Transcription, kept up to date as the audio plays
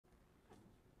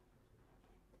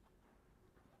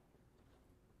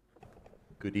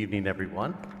Good evening,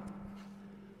 everyone.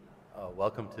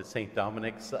 Welcome to St.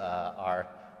 Dominic's, our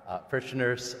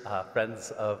parishioners, friends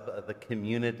of the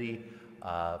community,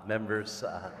 members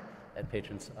and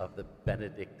patrons of the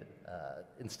Benedict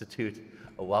Institute.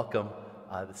 Welcome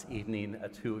this evening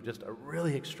to just a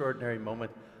really extraordinary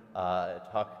moment,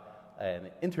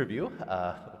 an interview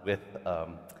with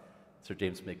Sir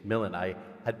James MacMillan. I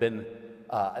had been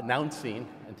announcing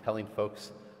and telling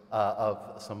folks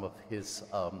of some of his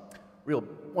real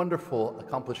wonderful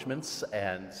accomplishments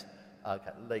and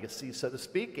legacy, so to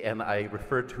speak, and I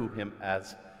referred to him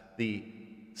as the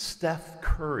Steph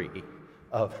Curry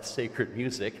of sacred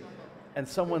music. And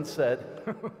someone said,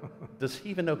 does he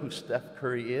even know who Steph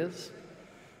Curry is?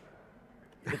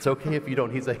 It's okay if you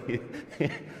don't.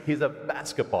 He's a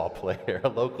basketball player, a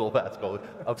local basketball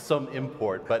of some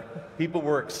import, but people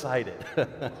were excited.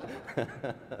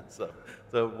 So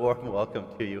warm welcome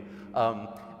to you.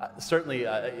 Certainly,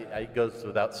 it goes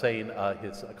without saying,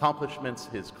 his accomplishments,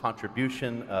 his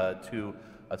contribution to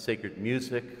sacred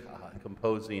music,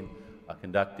 composing,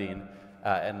 conducting,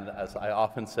 and as I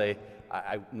often say,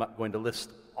 I'm not going to list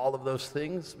all of those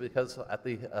things because at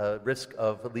the risk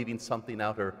of leaving something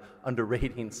out or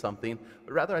underrating something,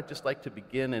 but rather I'd just like to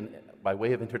begin by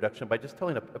way of introduction by just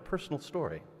telling a personal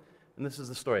story. And this is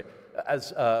the story.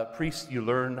 As priests, you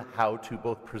learn how to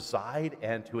both preside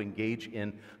and to engage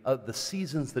in the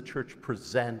seasons the church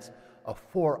presents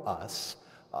for us.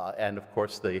 And of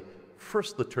course, the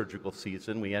first liturgical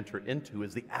season we enter into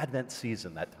is the Advent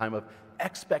season, that time of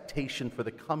expectation for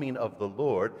the coming of the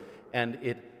Lord. And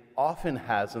it often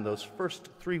has, in those first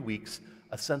 3 weeks,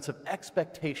 a sense of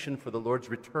expectation for the Lord's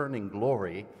return in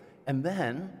glory. And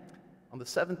then, on the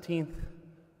 17th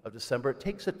of December, it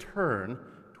takes a turn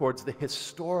towards the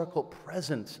historical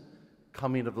present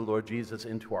coming of the Lord Jesus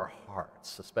into our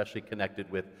hearts, especially connected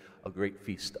with a great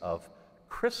feast of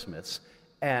Christmas.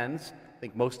 And I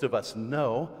think most of us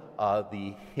know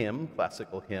the hymn,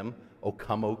 classical hymn, O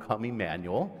Come,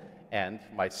 Emmanuel. And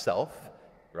myself,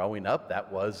 growing up,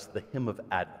 that was the hymn of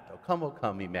Advent, O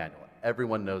come, Emmanuel.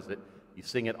 Everyone knows it. You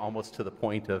sing it almost to the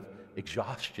point of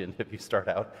exhaustion if you start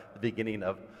out the beginning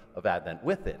of Advent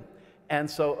with it. And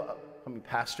so, I'm a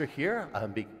pastor here,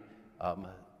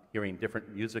 hearing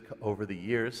different music over the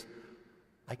years.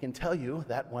 I can tell you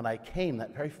that when I came,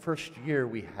 that very first year,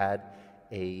 we had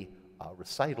a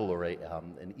recital or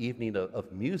an evening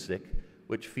of music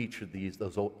which featured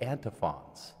those old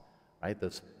antiphons, right?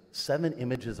 Those 7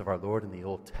 images of our Lord in the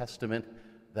Old Testament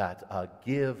that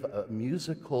give a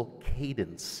musical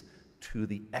cadence to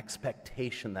the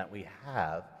expectation that we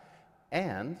have.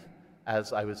 And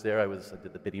as I was there, I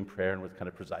did the bidding prayer and was kind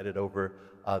of presided over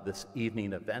this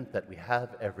evening event that we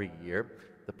have every year.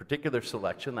 The particular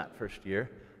selection that first year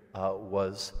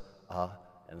was,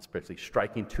 and it's particularly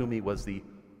striking to me, was the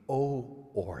O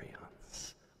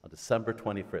Oriens on December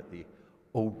 25th, the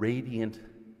O Radiant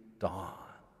Dawn.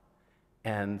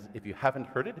 And if you haven't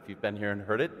heard it, if you've been here and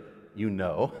heard it, you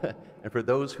know. And for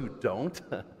those who don't,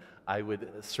 I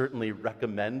would certainly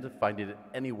recommend finding it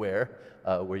anywhere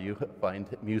where you find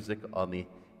music on the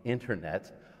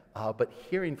internet. But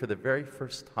hearing for the very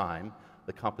first time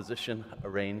the composition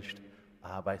arranged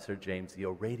by Sir James, the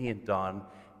O Radiant Dawn,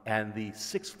 and the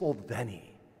sixfold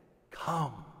veni,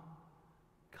 come,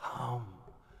 come,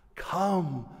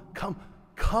 come, come,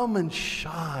 come and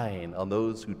shine on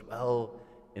those who dwell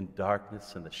in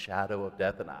darkness and the shadow of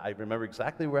death. And I remember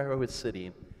exactly where I was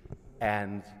sitting,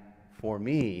 and for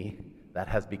me, that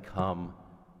has become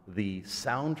the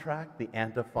soundtrack, the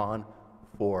antiphon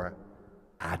for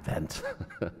Advent.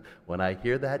 When I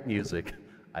hear that music,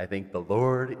 I think the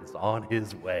Lord is on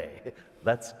his way.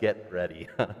 Let's get ready.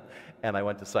 And I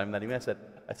went to Simon that evening.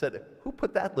 I said, who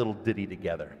put that little ditty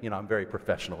together? You know, I'm very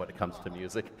professional when it comes to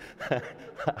music.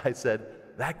 I said,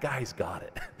 that guy's got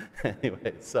it.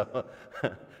 Anyway, so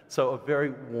a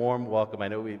very warm welcome. I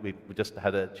know we just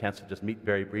had a chance to just meet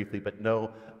very briefly, but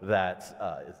know that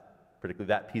particularly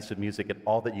that piece of music and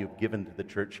all that you've given to the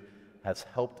church has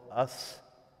helped us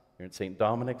here in St.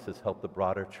 Dominic's, has helped the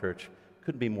broader church.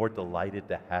 Couldn't be more delighted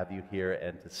to have you here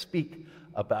and to speak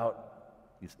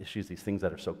about these issues, these things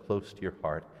that are so close to your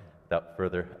heart. Without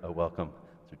further welcome,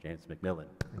 Sir James MacMillan.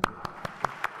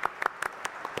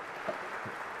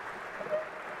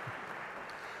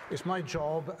 It's my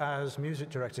job as music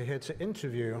director here to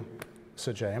interview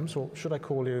Sir James, or should I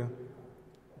call you?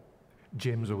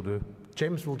 James will do.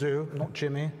 James will do, not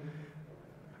Jimmy.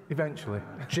 Eventually.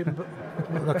 Jim,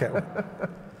 okay.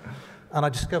 And I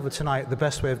discovered tonight the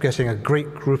best way of getting a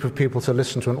great group of people to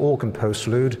listen to an organ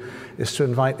postlude is to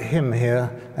invite him here,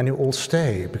 and you all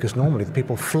stay, because normally the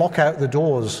people flock out the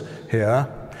doors here.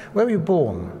 Where were you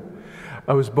born?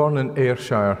 I was born in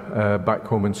Ayrshire, back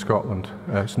home in Scotland.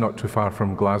 It's not too far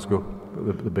from Glasgow,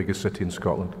 the biggest city in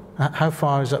Scotland. How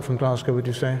far is that from Glasgow, would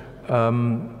you say?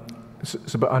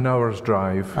 It's about an hour's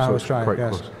drive, so it's quite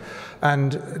close.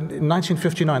 And in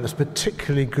 1959, that's a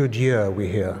particularly good year, we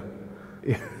hear.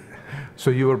 Yeah. So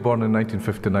you were born in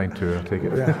 1959 too, I take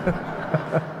it?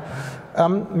 Yeah.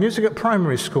 Music at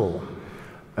primary school?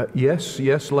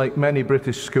 Yes, like many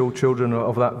British school children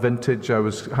of that vintage, I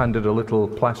was handed a little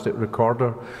plastic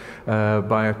recorder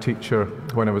by a teacher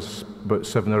when I was about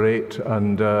 7 or 8,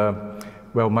 and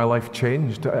well, my life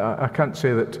changed. I can't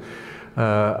say that,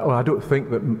 well, I don't think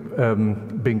that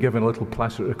being given a little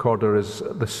plastic recorder is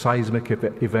the seismic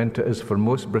event it is for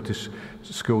most British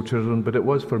school children, but it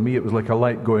was for me. It was like a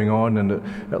light going on, and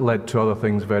it led to other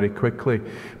things very quickly.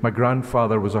 My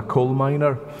grandfather was a coal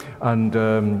miner, and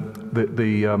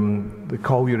the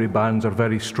colliery bands are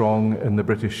very strong in the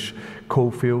British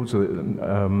coalfields.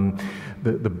 The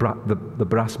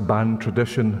brass band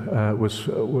tradition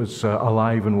was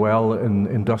alive and well in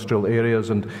industrial areas,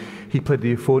 and he played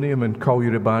the euphonium in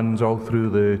colliery bands all through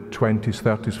the 20s,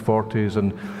 30s, 40s,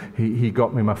 and he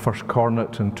got me my first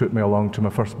cornet and took me along to my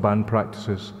first band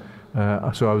practices.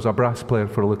 So I was a brass player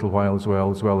for a little while as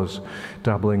well as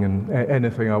dabbling in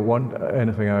anything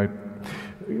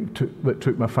that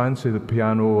took my fancy, the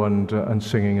piano and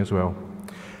singing as well.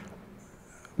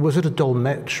 Was it a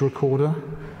Dolmetsch recorder?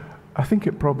 I think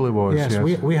it probably was, yes.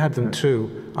 We had them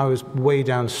too. I was way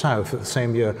down south at the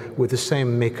same year with the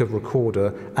same make of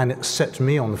recorder, and it set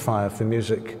me on fire for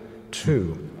music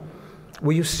too.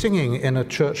 Were you singing in a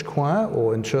church choir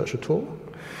or in church at all?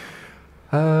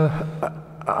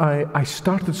 I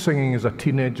started singing as a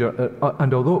teenager,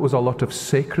 and although it was a lot of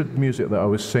sacred music that I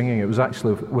was singing, it was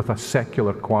actually with a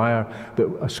secular choir,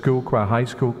 a school choir, high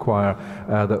school choir,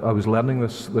 that I was learning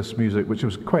this music, which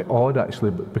was quite odd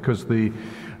actually, because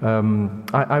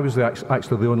I was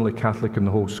actually the only Catholic in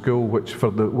the whole school, which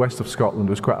for the west of Scotland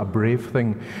was quite a brave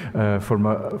thing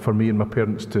for me and my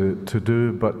parents to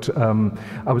do. But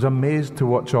I was amazed to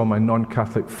watch all my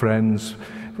non-Catholic friends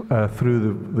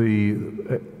through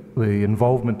the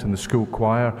involvement in the school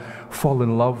choir fall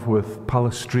in love with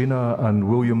Palestrina and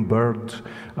William Byrd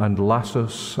and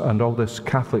Lassus and all this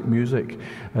Catholic music.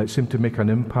 It seemed to make an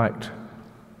impact.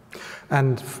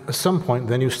 And at some point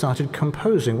then you started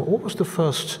composing. What was the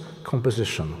first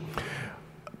composition?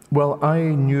 Well, I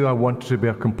knew I wanted to be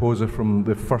a composer from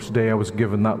the first day I was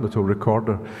given that little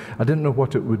recorder. I didn't know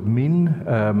what it would mean,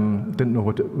 didn't know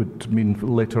what it would mean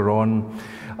later on,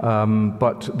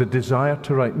 but the desire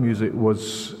to write music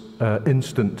was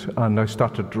instant, and I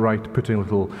started putting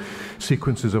little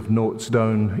sequences of notes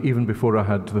down even before I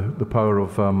had the power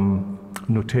of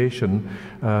notation.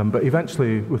 But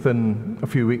eventually, within a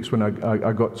few weeks, when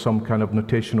I got some kind of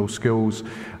notational skills,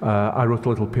 I wrote a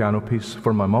little piano piece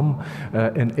for my mum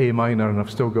in A minor, and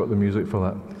I've still got the music for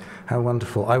that. How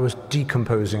wonderful. I was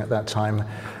decomposing at that time.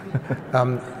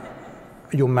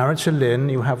 You're married to Lynn,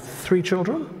 you have 3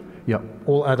 children? Yep.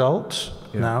 All adults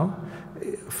now.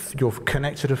 You're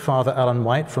connected to Father Alan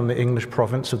White from the English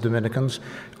province of Dominicans.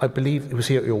 I believe, was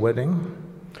he at your wedding?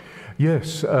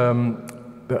 Yes.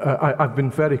 I've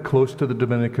been very close to the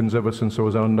Dominicans ever since I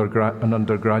was an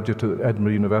undergraduate at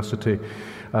Edinburgh University.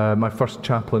 My first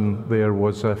chaplain there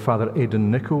was Father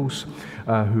Aidan Nichols,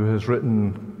 who has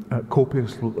written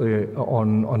copiously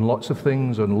on lots of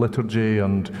things, on liturgy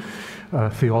and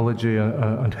theology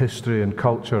and history and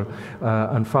culture,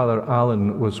 and Father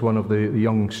Alan was one of the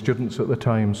young students at the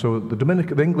time. So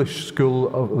the English school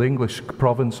of the English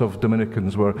province of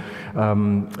Dominicans were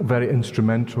very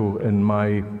instrumental in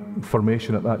my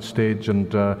formation at that stage,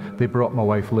 and they brought my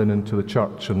wife Lynn into the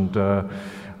church, and the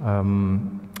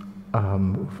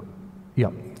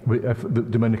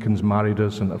Dominicans married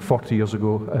us, and 40 years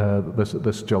ago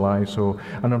this July. So,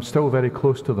 and I'm still very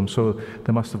close to them, so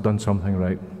they must have done something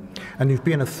right. And you've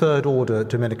been a third order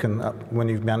Dominican when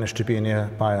you've managed to be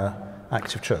nearby an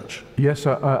active church? Yes,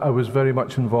 I was very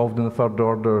much involved in the third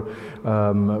order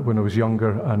when I was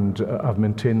younger, and I've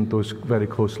maintained those very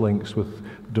close links with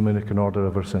the Dominican order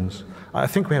ever since. I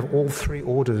think we have all 3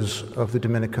 orders of the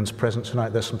Dominicans present tonight.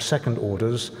 There's some second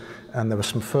orders, and there were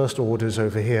some first orders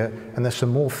over here, and there's some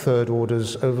more third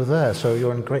orders over there, so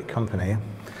you're in great company.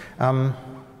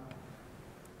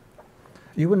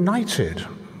 You were knighted.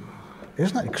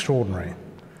 Isn't that extraordinary?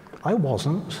 I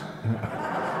wasn't.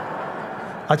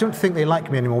 I don't think they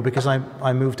like me anymore because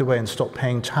I moved away and stopped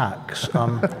paying tax.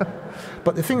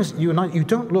 But the thing is, you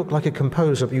don't look like a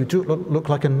composer, but you do look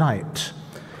like a knight.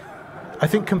 I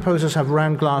think composers have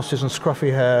round glasses and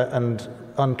scruffy hair and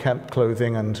unkempt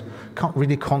clothing and can't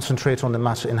really concentrate on the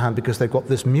matter in hand because they've got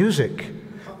this music.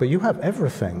 But you have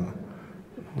everything.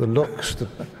 The looks,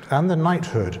 and the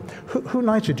knighthood. Who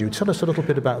knighted you? Tell us a little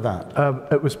bit about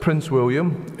that. It was Prince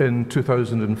William in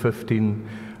 2015,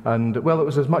 and well, it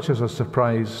was as much as a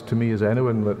surprise to me as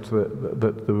anyone that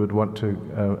they would want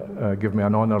to give me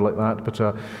an honour like that. But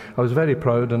I was very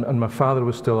proud, and my father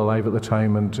was still alive at the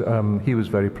time, and he was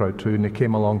very proud too. And he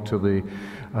came along to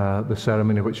the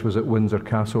ceremony, which was at Windsor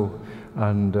Castle,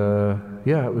 and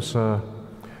yeah, it was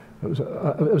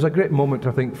a great moment,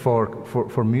 I think,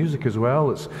 for music as well.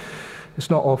 It's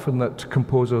not often that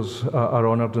composers are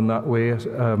honoured in that way,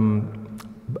 and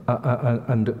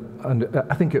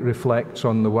I think it reflects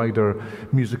on the wider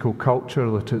musical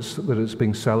culture that it's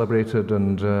being celebrated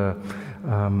and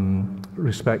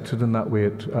respected in that way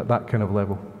at that kind of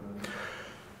level.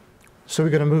 So we're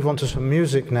going to move on to some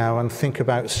music now and think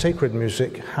about sacred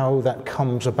music, how that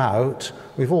comes about.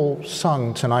 We've all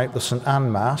sung tonight the St.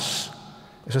 Anne Mass.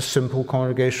 It's a simple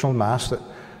congregational mass that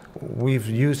we've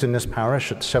used in this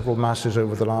parish at several masses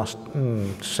over the last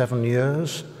 7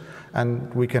 years,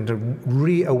 and we can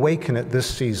reawaken it this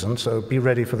season, so be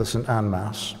ready for the St. Anne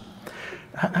Mass.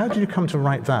 How did you come to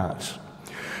write that?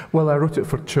 Well, I wrote it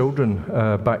for children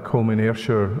back home in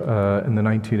Ayrshire in the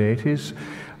 1980s.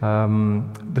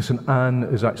 The St. Anne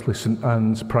is actually St.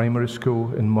 Anne's Primary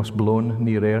School in Mossblown,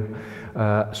 near Ayr.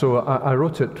 So I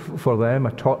wrote it for them,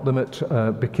 I taught them it.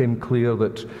 Became clear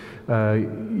that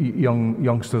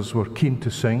youngsters were keen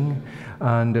to sing,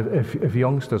 and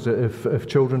if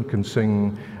children can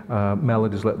sing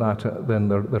melodies like that, then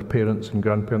their parents and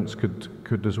grandparents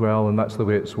could as well, and that's the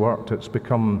way it's worked. It's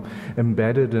become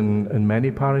embedded in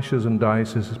many parishes and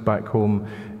dioceses back home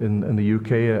in the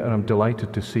UK, and I'm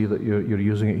delighted to see that you're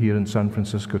using it here in San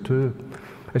Francisco too.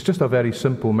 It's just a very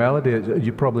simple melody.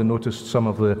 You probably noticed some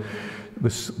of the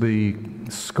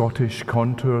Scottish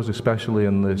contours, especially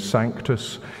in the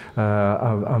Sanctus.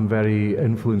 I'm very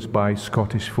influenced by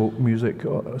Scottish folk music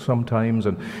sometimes,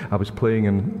 and I was playing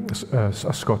in a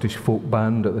Scottish folk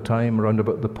band at the time, around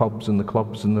about the pubs and the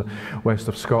clubs in the west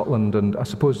of Scotland, and I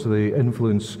suppose the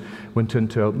influence went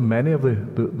into many of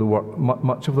the work,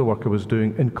 much of the work I was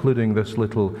doing, including this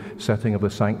little setting of the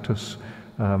Sanctus,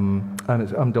 and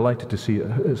I'm delighted to see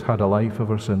it's had a life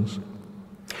ever since.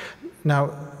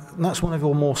 Now, that's one of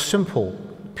your more simple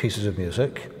pieces of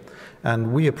music,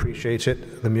 and we appreciate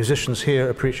it. The musicians here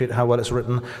appreciate how well it's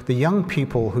written. The young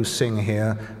people who sing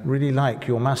here really like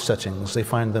your mass settings. They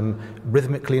find them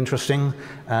rhythmically interesting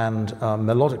and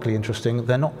melodically interesting.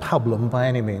 They're not pablum by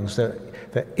any means. They're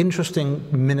interesting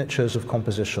miniatures of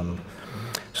composition.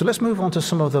 So let's move on to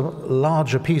some of the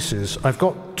larger pieces. I've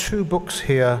got 2 books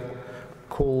here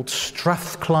called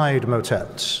Strathclyde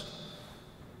Motets.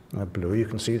 Blue, you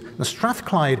can see. The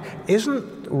Strathclyde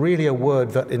isn't really a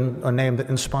name that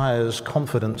inspires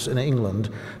confidence in England,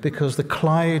 because the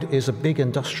Clyde is a big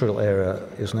industrial area,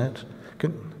 isn't it?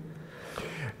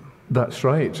 That's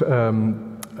right.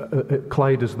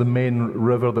 Clyde is the main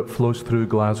river that flows through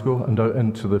Glasgow and out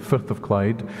into the Firth of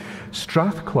Clyde.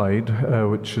 Strathclyde,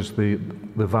 which is the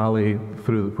valley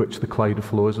through which the Clyde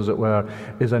flows, as it were,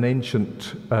 is an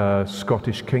ancient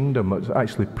Scottish kingdom. It's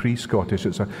actually pre-Scottish.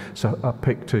 It's a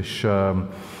Pictish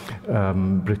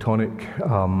Brittonic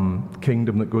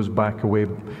kingdom that goes back way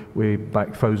back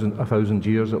 1,000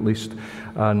 years at least,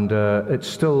 and it's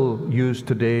still used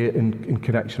today in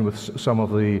connection with some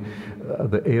of the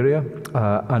area,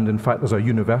 and in fact there's a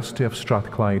University of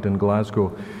Strathclyde in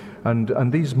Glasgow,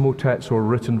 and these motets were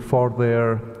written for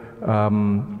their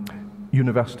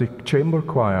university chamber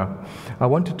choir. I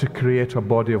wanted to create a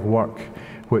body of work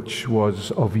which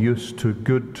was of use to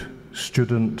good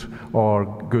student or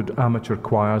good amateur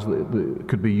choirs that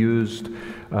could be used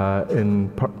in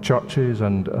churches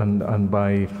and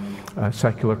by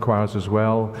secular choirs as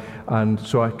well. And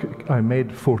so I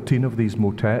made 14 of these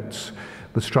motets.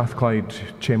 The Strathclyde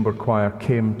Chamber Choir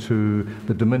came to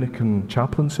the Dominican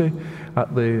chaplaincy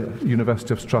at the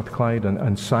University of Strathclyde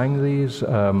and sang these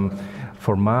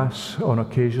for Mass on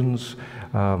occasions.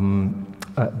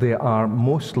 They are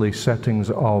mostly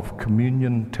settings of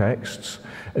communion texts,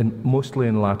 mostly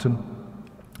in Latin.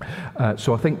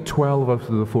 So I think 12 out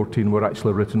of the 14 were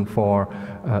actually written for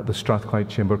the Strathclyde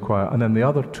Chamber Choir, and then the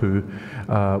other 2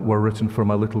 were written for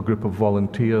my little group of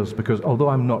volunteers, because although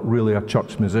I'm not really a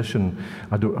church musician,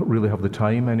 I don't really have the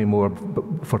time anymore,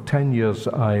 but for 10 years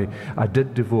I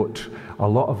did devote a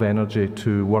lot of energy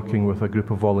to working with a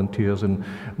group of volunteers in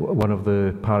one of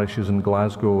the parishes in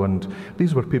Glasgow. And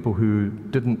these were people who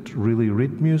didn't really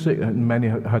read music, and many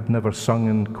had never sung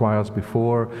in choirs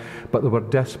before, but they were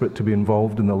desperate to be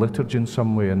involved in the liturgy in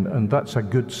some way. And that's a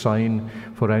good sign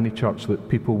for any church, that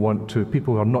people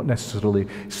who are not necessarily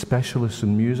specialists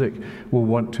in music will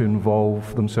want to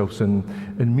involve themselves in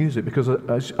music, because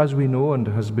as we know, and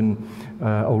has been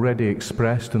already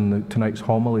expressed in tonight's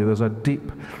homily, there's a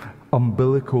deep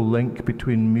umbilical link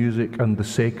between music and the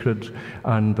sacred,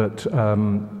 and that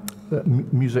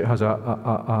music has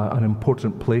an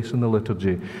important place in the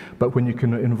liturgy. But when you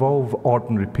can involve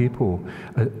ordinary people,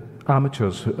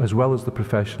 amateurs as well as the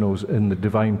professionals, in the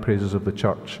divine praises of the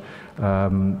church,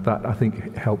 that I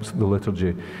think helps the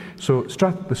liturgy. So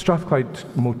the Strathclyde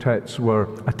motets were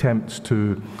attempts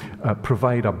to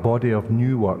provide a body of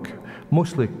new work,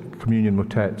 mostly communion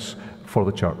motets, for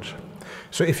the church.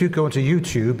 So if you go onto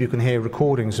YouTube, you can hear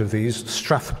recordings of these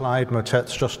Strathclyde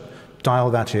motets. Just dial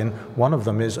that in. One of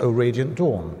them is O Radiant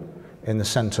Dawn in the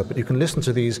centre, but you can listen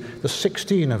to these. The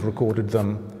 16 have recorded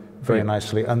them very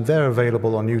nicely, and they're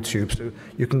available on YouTube, so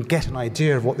you can get an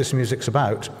idea of what this music's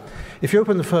about. If you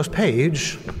open the first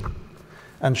page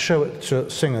and show it to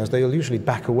singers, they'll usually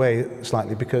back away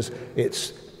slightly, because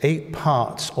it's 8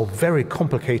 parts of very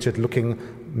complicated looking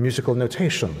musical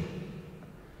notation.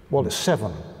 Well, it's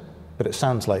 7, but it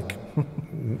sounds like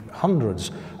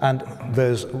hundreds. And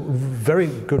there's very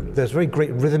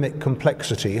great rhythmic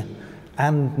complexity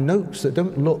and notes that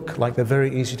don't look like they're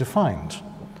very easy to find.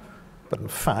 But in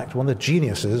fact, one of the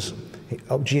geniuses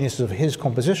of his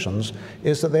compositions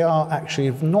is that they are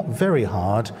actually not very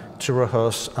hard to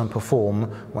rehearse and perform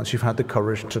once you've had the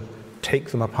courage to take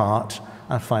them apart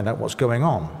and find out what's going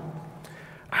on.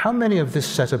 How many of this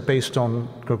set are based on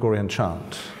Gregorian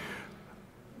chant?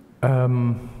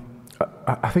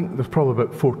 I think there's probably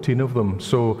about 14 of them.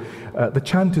 So the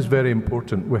chant is very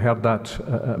important. We heard that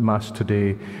at Mass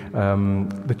today.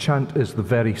 The chant is the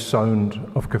very sound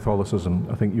of Catholicism,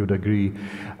 I think you would agree.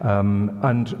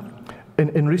 And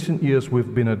in recent years,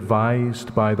 we've been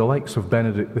advised by the likes of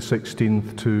Benedict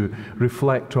XVI to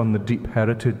reflect on the deep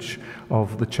heritage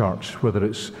of the Church, whether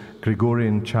it's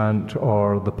Gregorian chant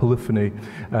or the polyphony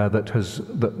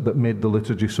that made the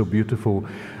liturgy so beautiful,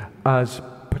 as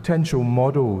potential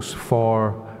models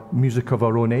for music of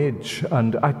our own age.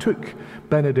 And I took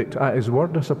Benedict at his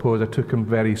word, I suppose. I took him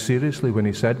very seriously when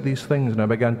he said these things, and I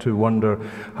began to wonder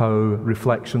how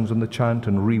reflections on the chant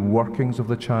and reworkings of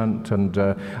the chant and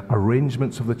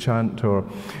arrangements of the chant, or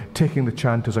taking the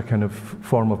chant as a kind of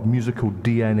form of musical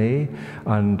DNA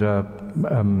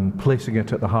and placing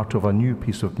it at the heart of a new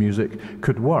piece of music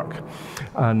could work.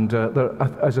 And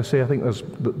as I say, I think there's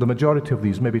the majority of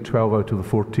these, maybe 12 out of the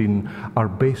 14, are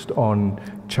based on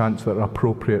chants that are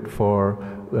appropriate for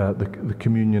the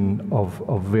communion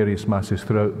of various masses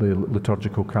throughout the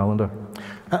liturgical calendar.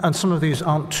 And some of these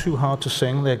aren't too hard to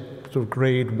sing. They're sort of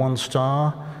grade 1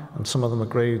 star, and some of them are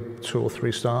grade 2 or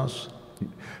 3 stars.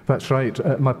 That's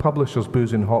right. My publishers,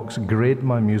 Booz & Hawkes, grade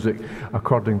my music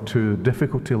according to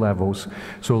difficulty levels.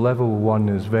 So level 1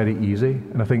 is very easy,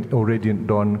 and I think O Radiant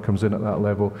Dawn comes in at that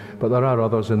level. But there are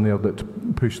others in there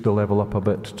that push the level up a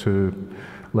bit to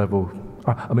level...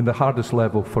 I mean, the hardest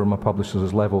level for my publishers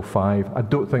is level 5. I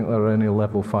don't think there are any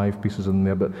level 5 pieces in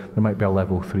there, but there might be a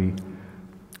level 3.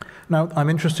 Now, I'm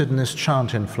interested in this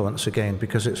chant influence again,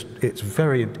 because it's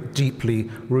very deeply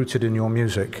rooted in your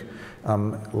music,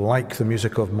 like the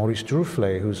music of Maurice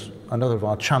Droufflet, who's another of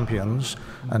our champions,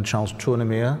 and Charles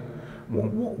Tournemire.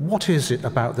 What is it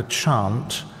about the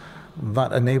chant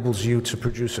that enables you to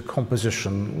produce a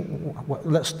composition?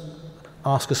 Let's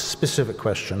ask a specific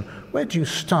question. Where do you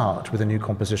start with a new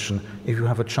composition if you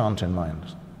have a chant in mind?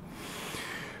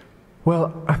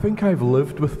 Well, I think I've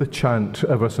lived with the chant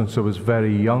ever since I was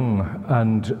very young,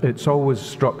 and it's always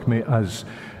struck me as,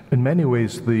 in many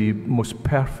ways, the most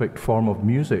perfect form of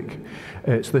music.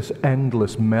 It's this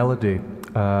endless melody,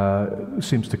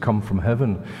 seems to come from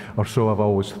heaven, or so I've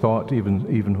always thought,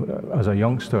 even as a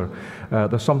youngster.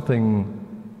 There's something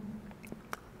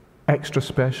extra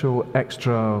special,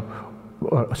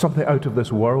 something out of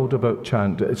this world about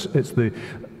chant. It's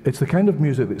the kind of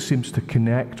music that seems to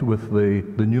connect with the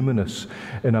numinous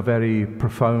in a very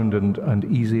profound and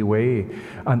easy way.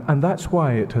 And that's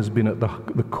why it has been at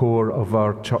the core of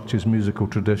our church's musical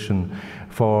tradition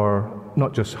for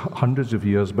not just hundreds of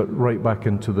years, but right back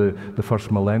into the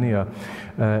first millennia.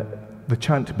 The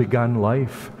chant began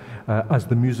life as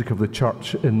the music of the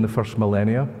church in the first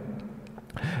millennia.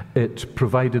 It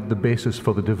provided the basis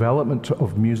for the development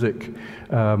of music,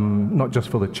 not just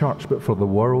for the church, but for the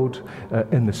world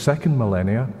in the second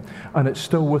millennia. And it's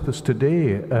still with us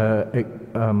today,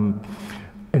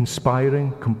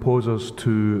 inspiring composers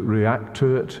to react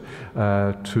to it,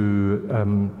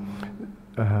 to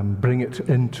bring it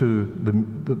into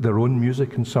their own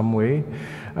music in some way.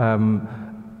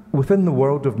 Within the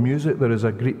world of music, there is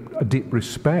a deep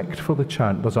respect for the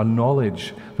chant. There's a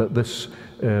knowledge that this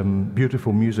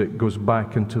beautiful music goes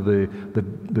back into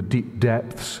the deep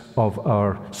depths of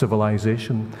our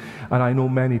civilization. And I know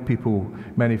many people,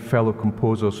 many fellow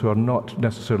composers who are not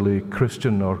necessarily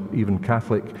Christian or even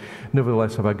Catholic,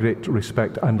 nevertheless have a great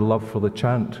respect and love for the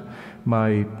chant.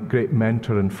 My great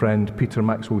mentor and friend, Peter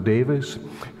Maxwell Davies,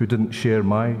 who didn't share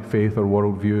my faith or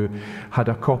worldview, had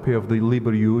a copy of the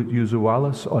Liber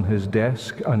Usualis on his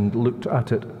desk and looked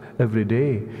at it every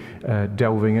day,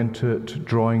 delving into it,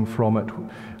 drawing from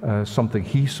it something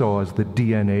he saw as the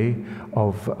DNA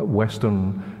of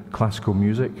Western classical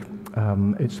music.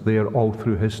 It's there all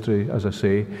through history, as I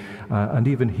say, and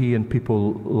even he and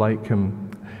people like him,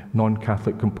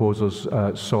 non-Catholic composers,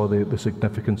 saw the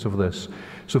significance of this.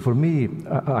 So for me,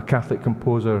 a Catholic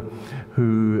composer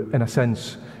who, in a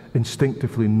sense,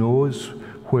 instinctively knows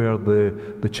where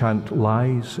the chant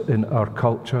lies in our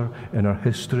culture, in our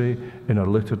history, in our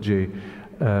liturgy,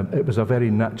 it was a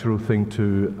very natural thing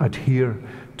to adhere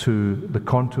to the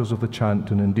contours of the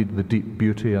chant and indeed the deep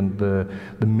beauty and the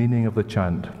meaning of the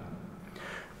chant.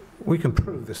 We can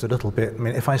prove this a little bit. I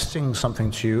mean, if I sing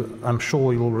something to you, I'm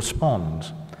sure you'll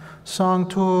respond.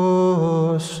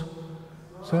 Sanctus,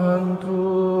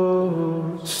 Sanctus,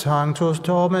 Sanctus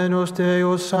Dominus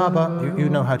Deus Sabaoth. You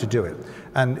know how to do it.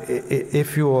 And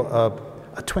if you're a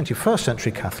 21st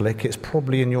century Catholic, it's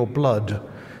probably in your blood.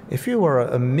 If you were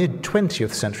a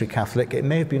mid-20th century Catholic, it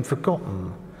may have been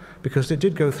forgotten, because it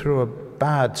did go through a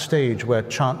bad stage where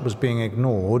chant was being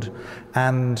ignored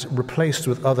and replaced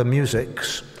with other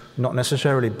musics, not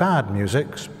necessarily bad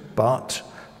musics, but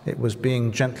it was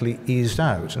being gently eased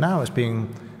out. Now it's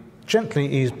being gently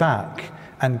eased back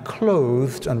and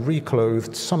clothed and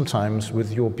reclothed sometimes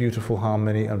with your beautiful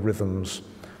harmony and rhythms.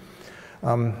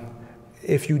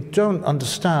 If you don't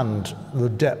understand the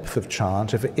depth of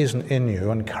chant, if it isn't in you,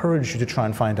 I encourage you to try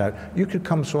and find out. You could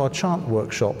come to our chant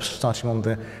workshops starting on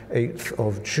the 8th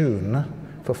of June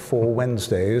for 4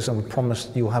 Wednesdays, and we promise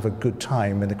you'll have a good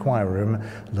time in the choir room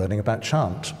learning about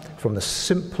chant from the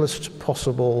simplest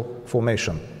possible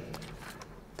formation.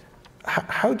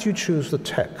 How do you choose the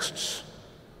texts?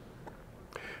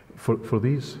 For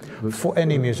these? For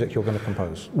any music you're going to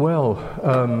compose? Well,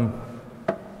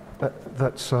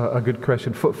 that's a good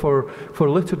question. For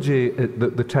liturgy,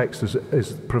 the text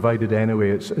is provided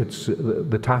anyway. It's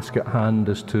the task at hand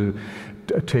is to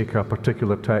take a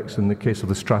particular text, in the case of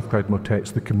the Strathclyde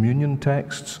motets, the communion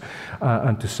texts,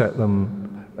 and to set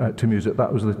them to music.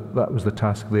 That was the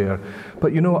task there.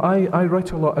 But you know, I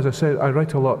write a lot, as I said, I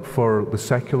write a lot for the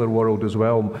secular world as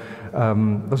well.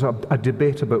 There's a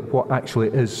debate about what actually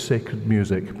is sacred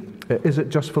music. Is it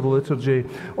just for the liturgy,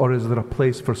 or is there a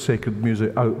place for sacred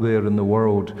music out there in the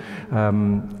world?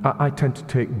 I tend to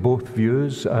take both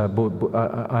views.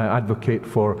 I advocate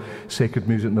for sacred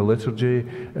music in the liturgy,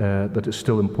 that it's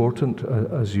still important,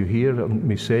 as you hear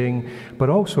me saying, but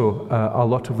also a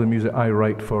lot of the music I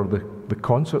write for the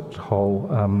concert hall.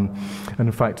 And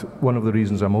in fact, one of the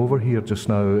reasons I'm over here just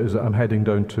now is that I'm heading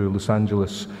down to Los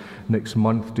Angeles next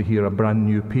month to hear a brand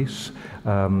new piece,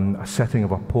 a setting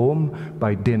of a poem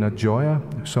by Dana Gioia,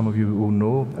 who some of you will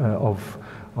know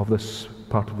of this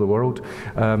part of the world.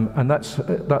 And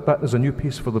that is a new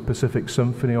piece for the Pacific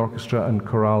Symphony Orchestra and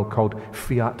Chorale called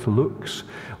Fiat Lux,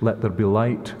 Let There Be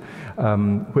Light,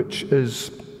 which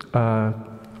is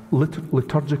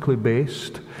liturgically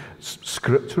based,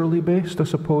 scripturally based, I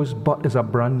suppose, but is a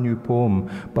brand new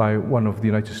poem by one of the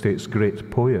United States'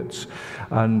 great poets.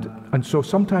 And so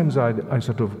sometimes I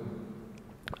sort of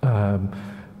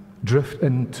drift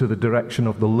into the direction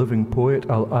of the living poet.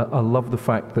 I love the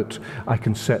fact that I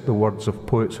can set the words of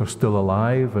poets who are still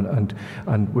alive,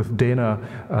 and with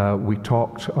Dana we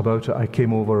talked about it. I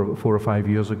came over 4 or 5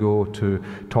 years ago to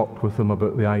talk with him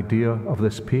about the idea of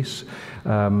this piece.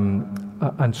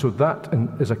 And so that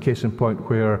is a case in point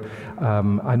where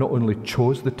I not only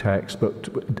chose the text, but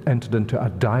entered into a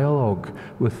dialogue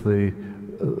with the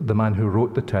man who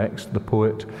wrote the text, the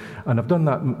poet. And I've done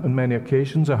that on many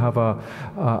occasions. I have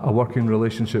a working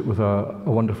relationship with a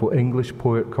wonderful English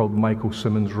poet called Michael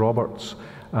Simmons Roberts,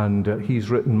 and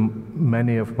he's written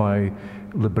many of my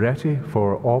libretti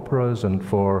for operas and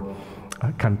for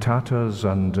cantatas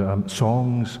and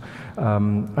songs.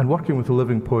 And working with a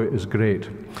living poet is great.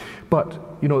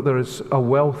 But you know, there is a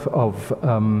wealth of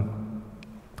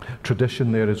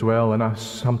tradition there as well, and I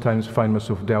sometimes find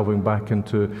myself delving back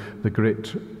into the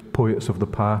great poets of the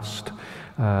past.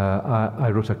 I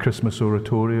wrote a Christmas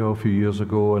oratorio a few years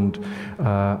ago, and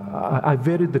I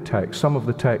varied the text. Some of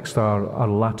the texts are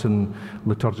Latin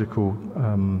liturgical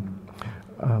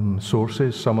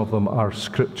sources. Some of them are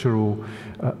scriptural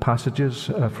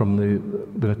passages from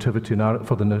the nativity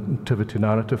for the nativity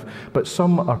narrative. But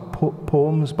some are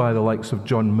poems by the likes of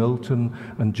John Milton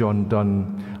and John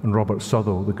Donne and Robert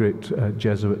Southwell, the great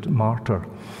Jesuit martyr.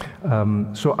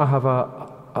 So I have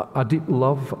a deep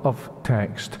love of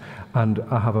text, and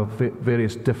I have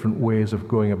various different ways of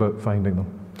going about finding them.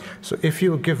 So if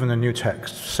you were given a new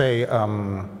text, say,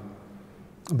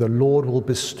 the Lord will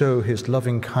bestow his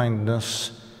loving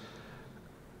kindness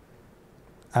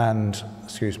and,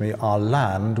 our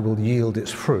land will yield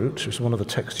its fruit, which is one of the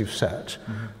texts you've set.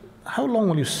 Mm-hmm. How long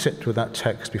will you sit with that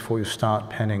text before you start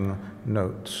penning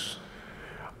notes?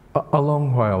 A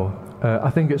long while. I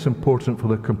think it's important for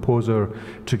the composer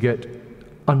to get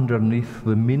underneath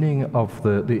the meaning of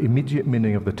the immediate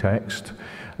meaning of the text,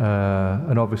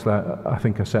 and obviously I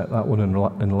think I set that one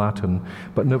in Latin,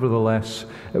 but nevertheless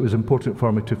it was important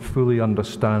for me to fully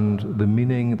understand the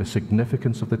meaning, the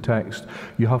significance of the text.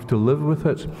 You have to live with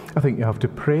it. I think you have to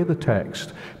pray the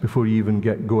text before you even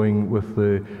get going with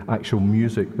the actual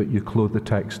music that you clothe the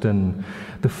text in.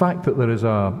 The fact that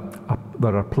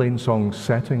there are plain song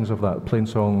settings of that, plain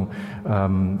song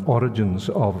origins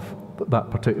of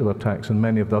that particular text and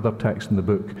many of the other texts in the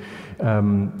book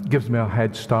gives me a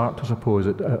head start, I suppose.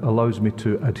 It allows me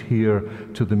to adhere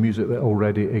to the music that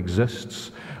already exists,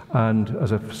 and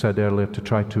as I've said earlier, to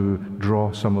try to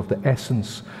draw some of the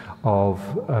essence of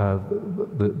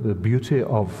the beauty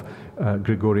of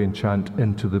Gregorian chant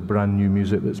into the brand new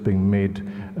music that's being made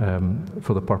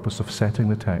for the purpose of setting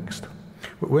the text.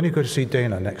 When you go to see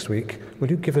Dana next week, will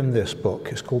you give him this book?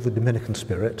 It's called The Dominican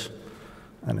Spirit,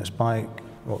 and it's by,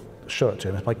 well, show it to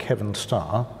him. It's by Kevin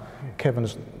Starr.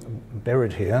 Kevin's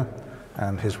buried here,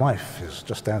 and his wife is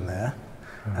just down there.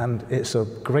 And it's a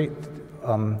great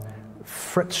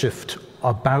fretschrift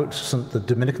about the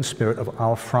Dominican Spirit of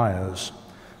our friars.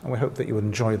 And we hope that you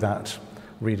enjoy that,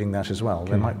 reading that as well.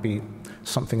 Okay. There might be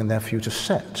something in there for you to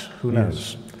set. Who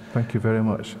knows? Yes. Thank you very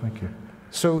much. Thank you.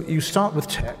 So you start with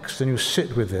text, and you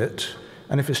sit with it.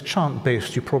 And if it's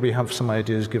chant-based, you probably have some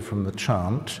ideas given from the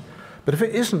chant. But if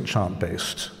it isn't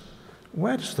chant-based,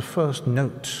 where does the first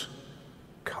note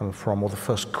come from, or the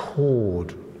first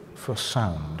chord, first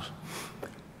sound?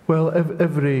 Well,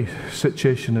 every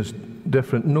situation is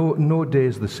different. No day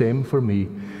is the same for me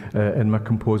in my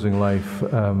composing life.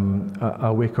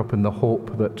 I wake up in the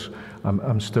hope that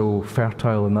I'm still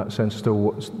fertile in that sense,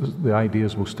 still the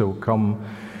ideas will still come.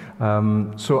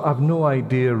 So I've no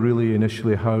idea really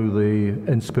initially how the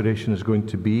inspiration is going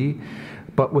to be.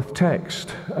 But with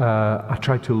text, I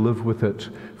try to live with it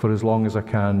for as long as I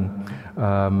can,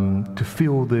 to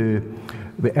feel the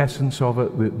essence of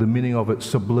it, the meaning of it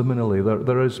subliminally.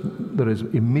 There is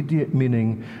immediate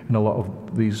meaning in a lot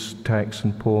of these texts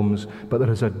and poems, but there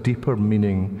is a deeper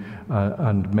meaning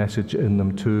and message in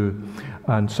them too.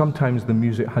 And sometimes the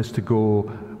music has to go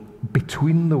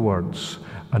between the words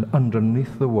and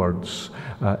underneath the words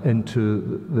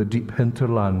into the deep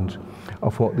hinterland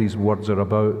of what these words are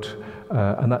about.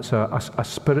 And that's a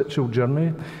spiritual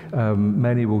journey.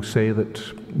 Many will say that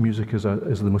music is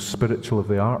the most spiritual of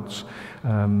the arts.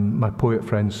 My poet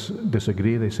friends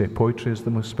disagree. They say poetry is the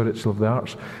most spiritual of the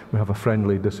arts. We have a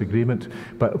friendly disagreement.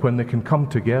 But when they can come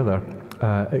together,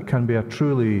 it can be a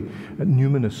truly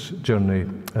numinous journey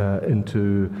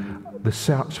into the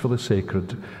search for the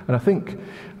sacred. And I think,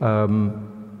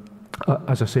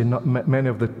 as I say, many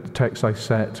of the texts I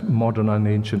set, modern and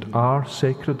ancient, are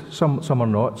sacred. Some are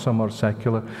not, some are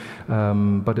secular,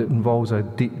 but it involves a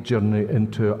deep journey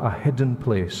into a hidden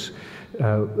place,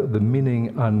 the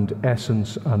meaning and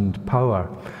essence and power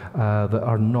that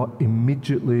are not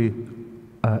immediately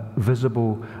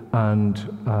visible and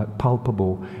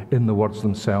palpable in the words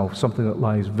themselves, something that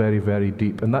lies very, very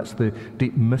deep. And that's the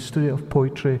deep mystery of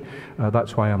poetry.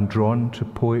 That's why I'm drawn to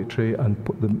poetry and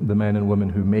the men and women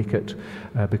who make it,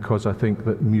 because I think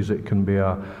that music can be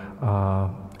either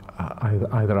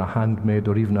a handmaid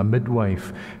or even a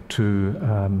midwife to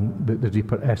the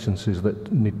deeper essences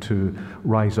that need to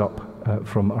rise up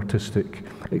from artistic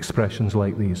expressions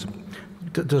like these.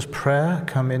 Does prayer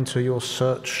come into your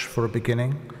search for a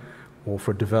beginning or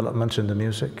for development in the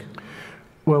music?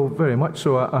 Well, very much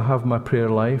so. I have my prayer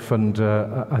life, and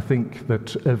I think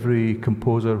that every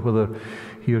composer, whether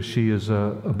he or she is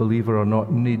a believer or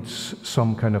not, needs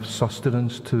some kind of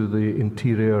sustenance to the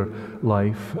interior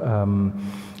life.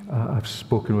 I've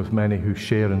spoken with many who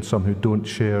share and some who don't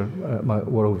share my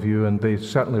worldview, and they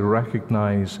certainly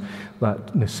recognize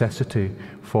that necessity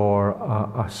for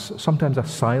sometimes a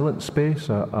silent space,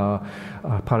 a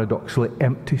paradoxically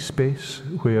empty space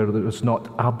where there is not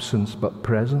absence but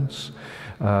presence.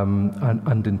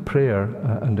 And in prayer,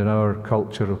 and in our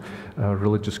culture, our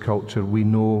religious culture, we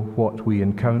know what we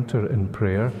encounter in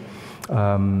prayer.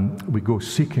 We go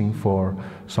seeking for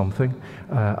something,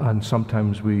 and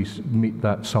sometimes we meet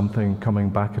that something coming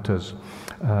back at us.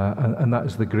 And that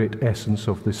is the great essence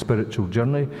of the spiritual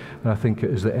journey, and I think it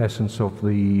is the essence of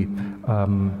the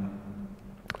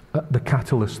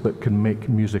catalyst that can make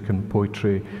music and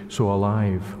poetry so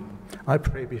alive. I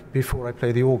pray before I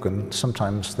play the organ.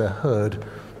 Sometimes they're heard.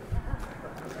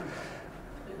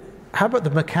 How about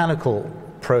the mechanical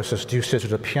process? Do you sit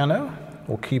at a piano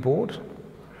or keyboard?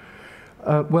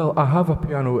 Well, I have a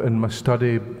piano in my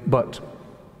study, but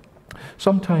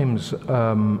sometimes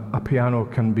a piano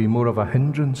can be more of a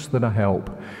hindrance than a help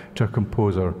to a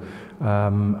composer.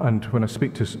 And when I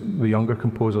speak to the younger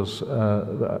composers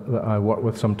that I work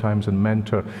with sometimes and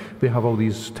mentor, they have all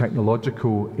these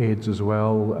technological aids as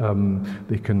well.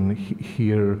 They can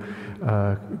hear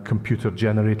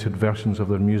computer-generated versions of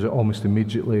their music almost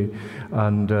immediately.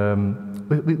 And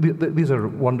these are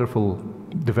wonderful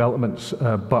developments,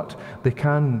 but they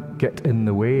can get in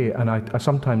the way. And I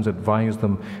sometimes advise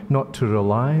them not to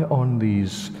rely on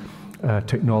these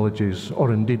technologies,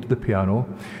 or indeed the piano,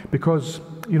 because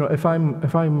if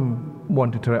I'm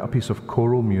wanting to write a piece of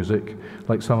choral music,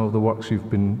 like some of the works you've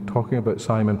been talking about,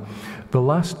 Simon, the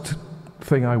last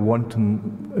thing I want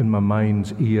in my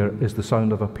mind's ear is the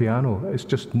sound of a piano. It's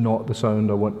just not the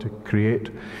sound I want to create,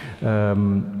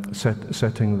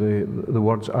 setting the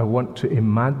words. I want to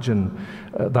imagine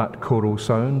that choral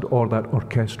sound, or that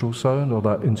orchestral sound, or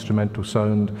that instrumental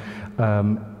sound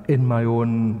in my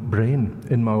own brain,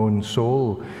 in my own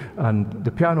soul. And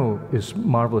the piano is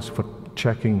marvelous for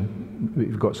checking that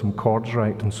you've got some chords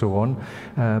right and so on,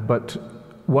 but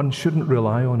one shouldn't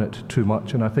rely on it too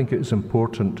much, and I think it is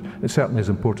important, it certainly is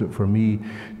important for me,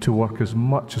 to work as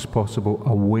much as possible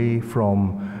away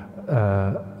from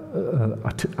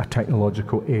a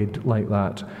technological aid like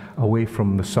that, away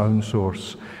from the sound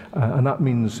source, and that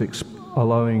means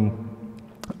allowing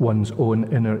one's own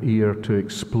inner ear to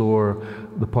explore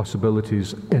the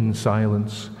possibilities in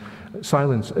silence.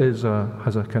 Silence has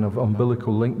a kind of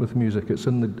umbilical link with music. It's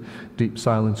in the deep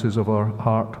silences of our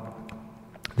heart,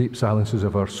 deep silences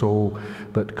of our soul,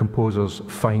 that composers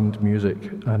find music.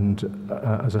 And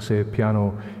as I say,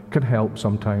 piano can help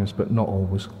sometimes, but not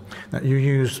always. Now, you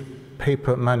use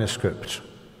paper manuscript.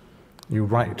 You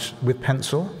write with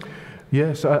pencil?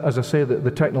 Yes, as I say,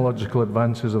 the technological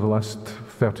advances of the last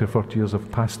 30 or 40 years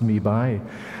have passed me by.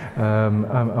 I'm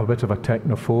a bit of a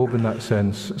technophobe in that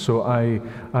sense, so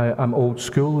I'm old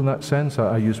school in that sense.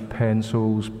 I use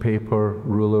pencils, paper,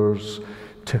 rulers,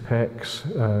 Tipp-Ex.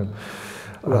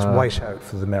 That's whiteout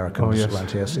for the Americans. Oh, yes.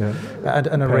 Right, yes. Yeah. And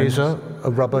an eraser,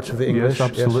 a rubber to the English. Yes,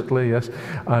 absolutely, yes.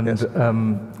 And yes.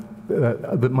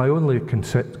 My only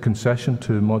concession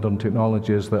to modern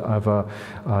technology is that I have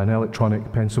an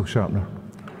electronic pencil sharpener.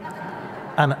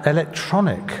 An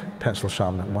electronic pencil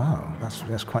sharpener. Wow,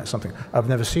 that's quite something. I've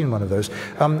never seen one of those.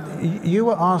 You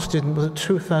were asked in, was it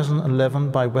 2011,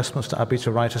 by Westminster Abbey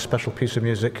to write a special piece of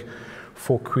music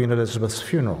for Queen Elizabeth's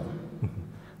funeral.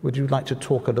 Would you like to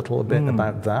talk a little bit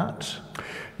about that?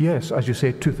 Yes, as you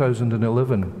say,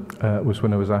 2011 was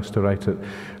when I was asked to write it.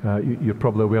 You're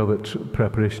probably aware that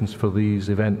preparations for these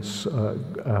events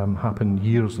happen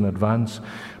years in advance,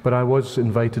 but I was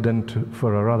invited in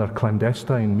for a rather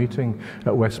clandestine meeting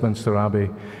at Westminster Abbey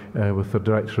with the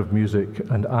Director of Music,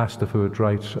 and asked if I would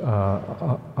write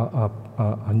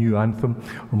a new anthem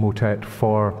or motet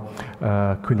for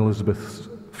Queen Elizabeth's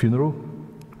funeral.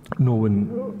 No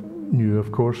one knew,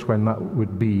 of course, when that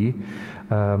would be.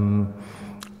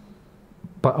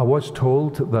 But I was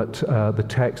told that the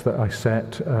text that I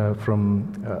set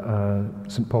from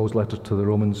St. Paul's letter to the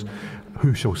Romans,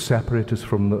 "Who shall separate us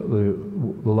from the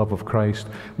love of Christ,"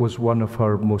 was one of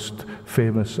her most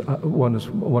famous, one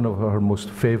of her most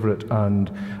favourite and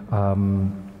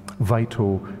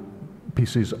vital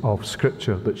pieces of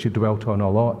scripture that she dwelt on a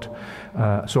lot.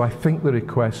 So I think the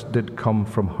request did come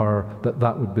from her,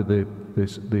 that would be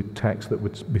the text that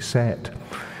would be set.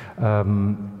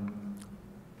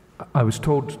 I was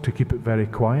told to keep it very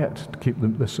quiet, to keep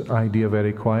this idea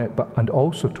very quiet, and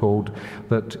also told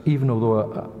that even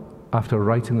although after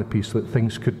writing the piece, that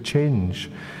things could change.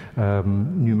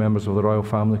 New members of the royal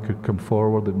family could come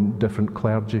forward, and different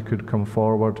clergy could come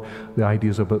forward, the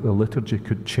ideas about the liturgy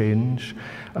could change,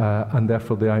 and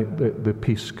therefore the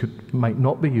piece might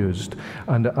not be used.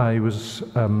 And I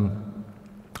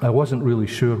wasn't really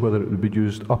sure whether it would be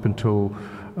used up until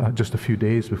just a few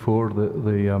days before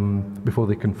before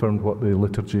they confirmed what the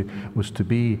liturgy was to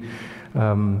be.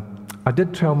 I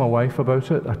did tell my wife about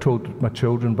it. I told my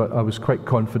children, but I was quite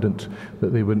confident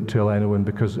that they wouldn't tell anyone,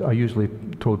 because I usually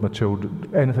told my children,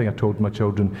 anything I told my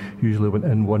children usually went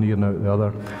in one ear and out the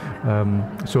other.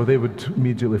 So they would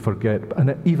immediately forget.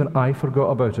 And even I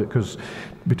forgot about it, because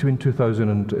between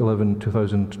 2011 and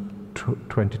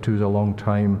 2022 is a long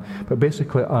time. But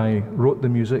basically I wrote the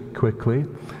music quickly,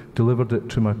 delivered it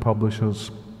to my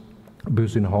publishers,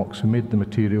 Booth & Hawkes, who made the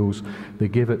materials. They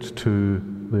gave it to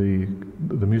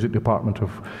the music department of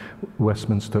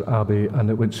Westminster Abbey, and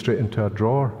it went straight into a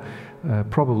drawer,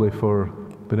 probably for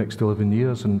the next 11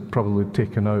 years, and probably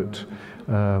taken out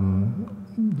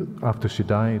after she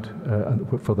died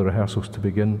for the rehearsals to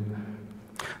begin.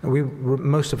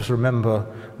 Most of us remember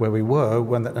where we were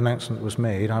when that announcement was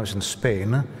made. I was in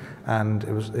Spain, and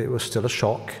it was still a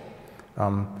shock.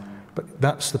 But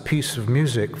that's the piece of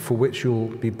music for which you'll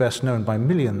be best known by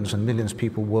millions and millions of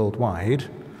people worldwide.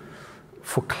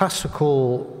 For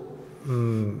classical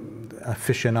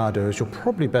aficionados, you're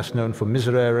probably best known for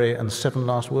Miserere and Seven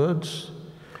Last Words.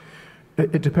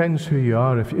 It depends who you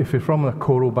are. If you're from a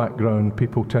choral background,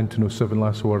 people tend to know Seven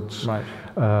Last Words, right,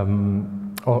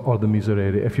 or the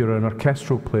Miserere. If you're an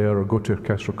orchestral player or go to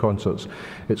orchestral concerts,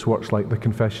 it's works like the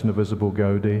Confession of Isabel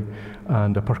Gaudi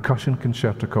and a percussion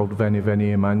concerto called Veni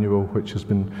Veni Emmanuel, which has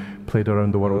been played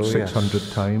around the world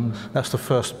 600 times. That's the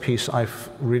first piece I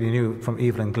really knew from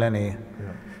Evelyn Glennie.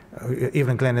 Yeah.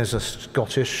 Evelyn Glennie is a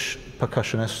Scottish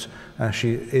percussionist.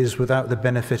 She is without the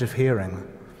benefit of hearing.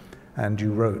 And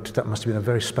you wrote, that must have been a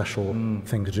very special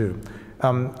thing to do.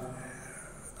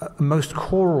 Most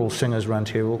choral singers around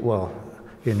here, well,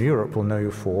 in Europe, will know you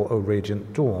for O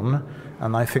Radiant Dawn,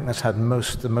 and I think that's had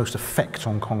the most effect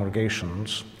on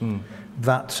congregations.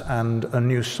 That and A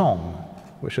New Song,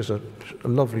 which is a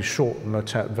lovely short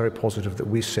motet, very positive, that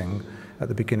we sing at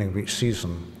the beginning of each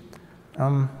season.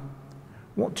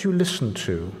 What do you listen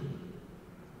to?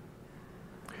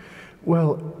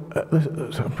 Well,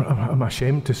 I'm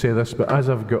ashamed to say this, but as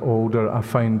I've got older, I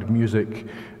find music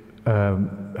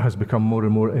has become more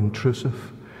and more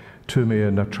intrusive to me,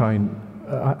 and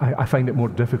I find it more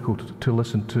difficult to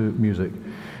listen to music.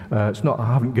 It's not, I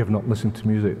haven't given up listening to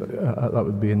music, that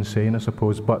would be insane, I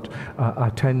suppose, but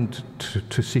I tend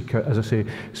to seek out, as I say,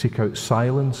 seek out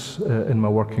silence in my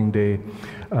working day.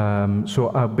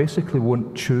 So I basically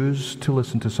won't choose to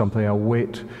listen to something, I'll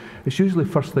wait. It's usually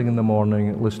first thing in the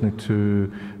morning, listening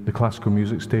to the classical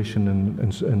music station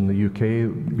in the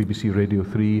UK, BBC Radio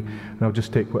 3, and I'll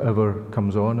just take whatever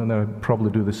comes on, and I'll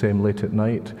probably do the same late at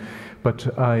night.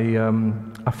 But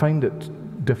I find it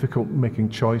difficult making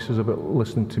choices about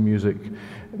listening to music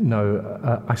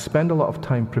now. I spend a lot of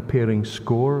time preparing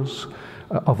scores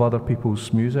of other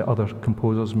people's music, other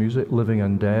composers' music, living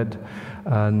and dead,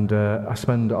 and I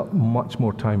spend much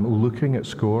more time looking at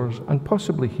scores and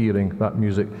possibly hearing that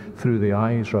music through the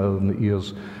eyes rather than the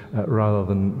ears, rather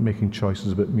than making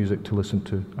choices about music to listen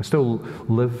to. I still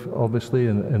live, obviously,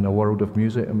 in a world of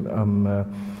music.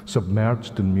 I'm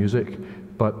submerged in music,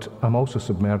 but I'm also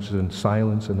submerged in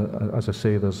silence, and as I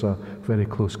say, there's a very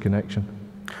close connection.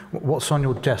 What's on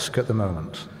your desk at the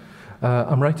moment?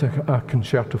 I'm writing a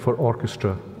concerto for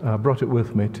orchestra. I brought it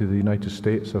with me to the United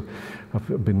States.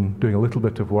 I've been doing a little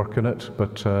bit of work on it,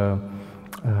 but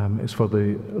it's for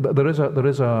the. There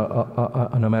is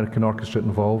an American orchestra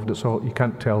involved. It's all, you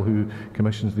can't tell who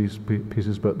commissions these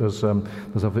pieces, but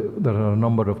there are a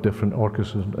number of different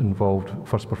orchestras involved.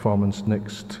 First performance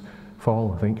next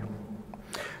fall, I think.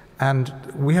 And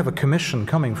we have a commission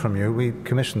coming from you. We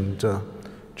commissioned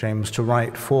James to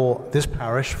write for this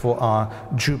parish for our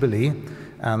Jubilee,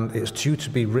 and it's due to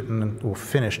be written or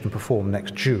finished and performed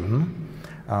next June.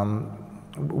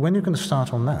 When are you going to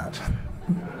start on that?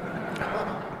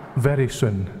 Very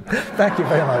soon. Thank you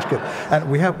very much. Good. And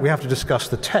we have to discuss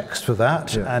the text for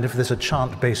that, yeah. And if there's a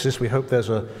chant basis, we hope there's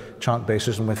a chant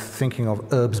basis, and we're thinking of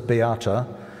Urbs Beata,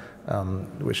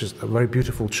 which is a very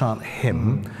beautiful chant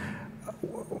hymn.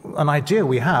 An idea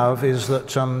we have is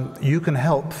that you can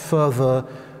help further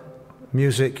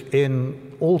music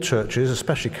in all churches,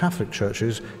 especially Catholic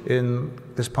churches, in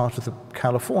this part of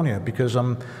California, because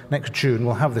next June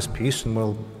we'll have this piece and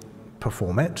we'll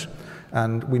perform it,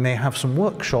 and we may have some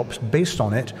workshops based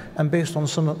on it and based on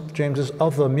some of James's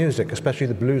other music, especially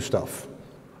the blues stuff.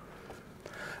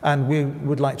 And we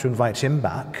would like to invite him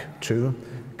back to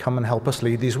come and help us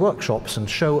lead these workshops and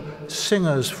show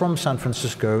singers from San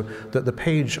Francisco that the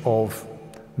page of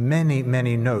many,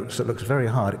 many notes that looks very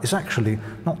hard is actually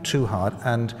not too hard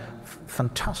and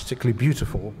fantastically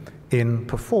beautiful in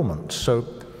performance. So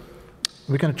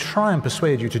we're going to try and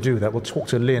persuade you to do that. We'll talk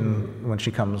to Lynn when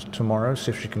she comes tomorrow,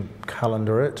 see if she can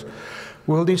calendar it.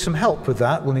 We'll need some help with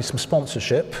that. We'll need some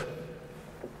sponsorship.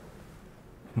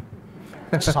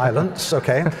 Silence,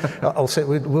 okay. I'll say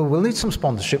we'll need some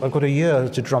sponsorship. I've got a year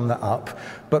to drum that up.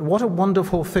 But what a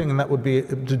wonderful thing that would be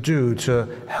to do to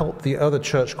help the other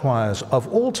church choirs of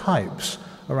all types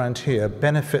around here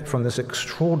benefit from this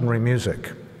extraordinary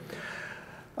music.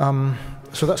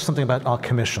 So that's something about our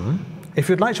commission. If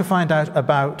you'd like to find out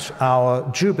about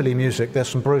our Jubilee music, there's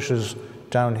some brochures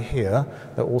down here.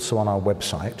 They're also on our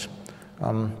website.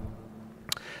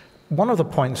 One of the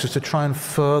points is to try and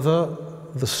further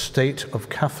the state of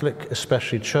Catholic,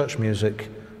 especially church music,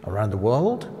 around the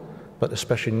world, but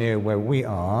especially near where we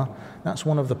are. That's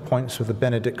one of the points of the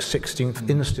Benedict XVI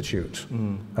Institute,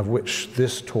 of which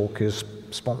this talk is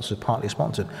sponsored, partly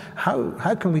sponsored.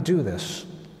 How can we do this?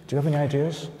 Do you have any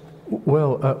ideas?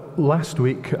 Well, last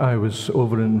week I was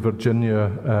over in Virginia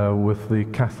with the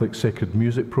Catholic Sacred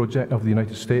Music Project of the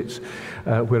United States,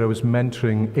 where I was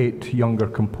mentoring 8 younger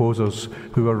composers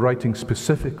who are writing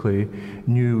specifically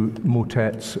new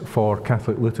motets for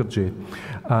Catholic liturgy.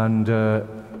 And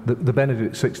the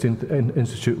Benedict XVI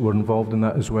Institute were involved in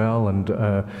that as well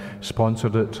and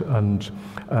sponsored it. And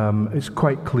it's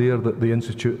quite clear that the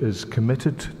Institute is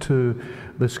committed to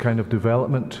this kind of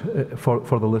development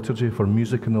for the liturgy, for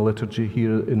music in the liturgy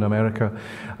here in America.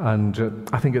 And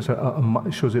I think it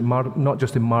shows not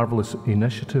just a marvelous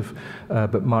initiative,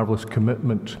 but marvelous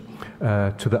commitment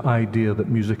to the idea that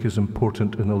music is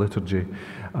important in the liturgy.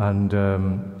 And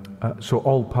so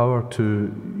all power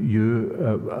to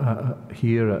you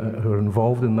here who are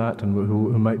involved in that and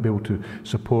who might be able to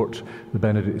support the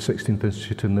Benedict XVI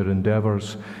Institute in their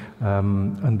endeavours.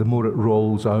 And the more it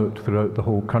rolls out throughout the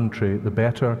whole country, the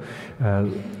better.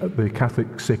 The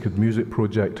Catholic Sacred Music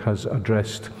Project has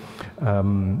addressed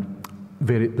the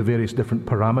various different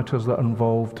parameters that are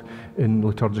involved in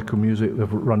liturgical music.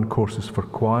 They've run courses for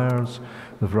choirs,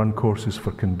 they've run courses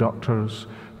for conductors,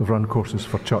 they've run courses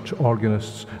for church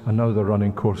organists, and now they're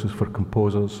running courses for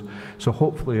composers. So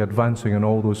hopefully advancing on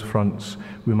all those fronts,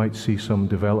 we might see some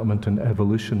development and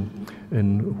evolution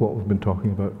in what we've been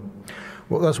talking about.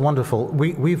 Well, that's wonderful.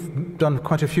 We've done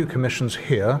quite a few commissions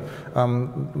here.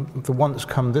 The one that's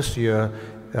come this year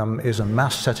is a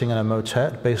mass setting and a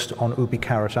motet based on Ubi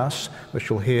Caritas, which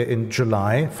you'll hear in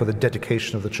July for the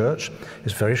dedication of the church.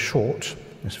 It's very short.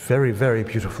 It's very, very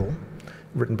beautiful,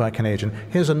 written by a Canadian.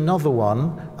 Here's another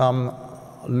one.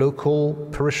 Local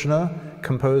parishioner,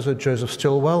 composer Joseph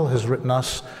Stilwell has written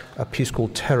us a piece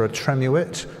called Terra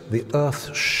Tremuit, The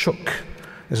Earth Shook.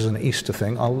 This is an Easter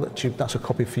thing. I'll let you, that's a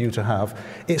copy for you to have.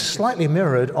 It's slightly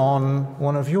mirrored on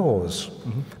one of yours,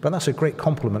 but that's a great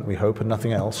compliment, we hope, and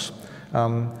nothing else.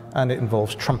 And it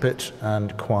involves trumpet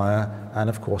and choir, and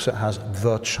of course it has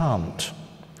the chant.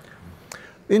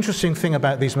 The interesting thing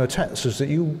about these motets is that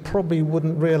you probably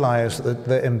wouldn't realize that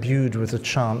they're imbued with the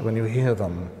chant when you hear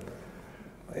them.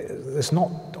 It's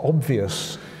not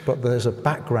obvious, but there's a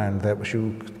background there which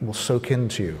will soak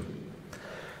into you.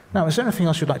 Now, is there anything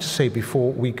else you'd like to say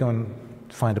before we go and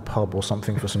find a pub or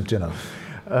something for some dinner?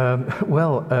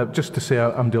 Just to say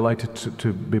I'm delighted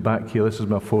to be back here. This is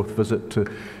my 4th visit to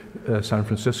San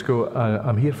Francisco.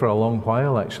 I'm here for a long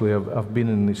while, actually. I've been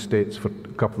in the States for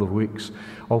a couple of weeks,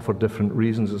 all for different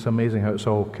reasons. It's amazing how it's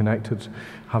all connected.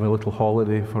 Having a little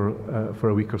holiday for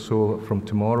a week or so from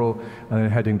tomorrow, and then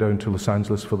heading down to Los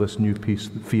Angeles for this new piece,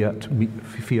 Fiat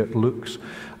Lux,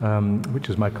 which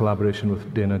is my collaboration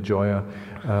with Dana Gioia.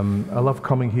 I love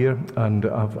coming here, and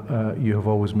you have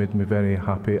always made me very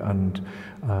happy and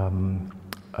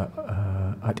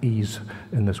at ease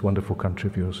in this wonderful country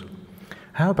of yours.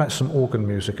 How about some organ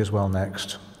music as well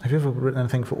next? Have you ever written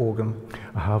anything for organ?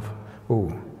 I have.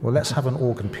 Oh, well, let's have an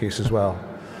organ piece as well.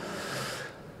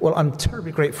 Well, I'm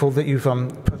terribly grateful that you've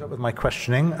put up with my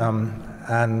questioning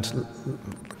and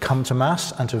come to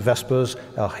Mass and to Vespers,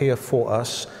 are here for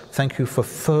us. Thank you for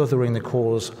furthering the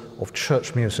cause of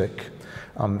church music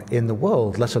in the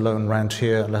world, let alone around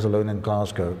here, let alone in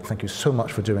Glasgow. Thank you so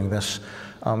much for doing this.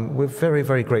 We're very,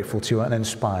 very grateful to you and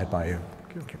inspired by you.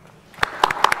 Thank you.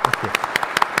 Thank you.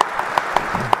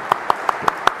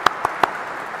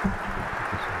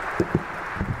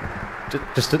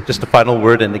 Just a final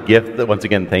word and a gift. Once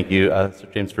again, thank you, Sir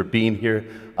James, for being here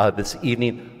this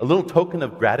evening. A little token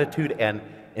of gratitude and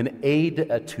an aid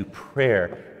to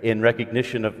prayer in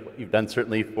recognition of what you've done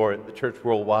certainly for the church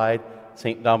worldwide,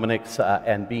 St. Dominic's,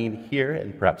 and being here,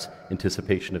 and perhaps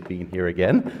anticipation of being here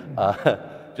again.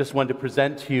 Just wanted to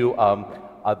present to you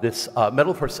this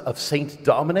medal of St.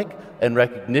 Dominic in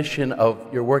recognition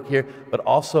of your work here, but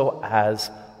also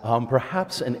as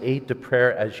perhaps an aid to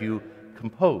prayer as you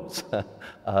compose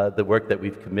the work that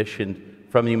we've commissioned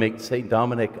from you. Make St.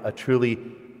 Dominic truly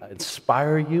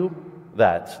inspire you,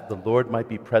 that the Lord might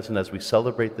be present as we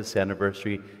celebrate this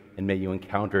anniversary, and may you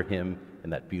encounter him in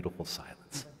that beautiful silence.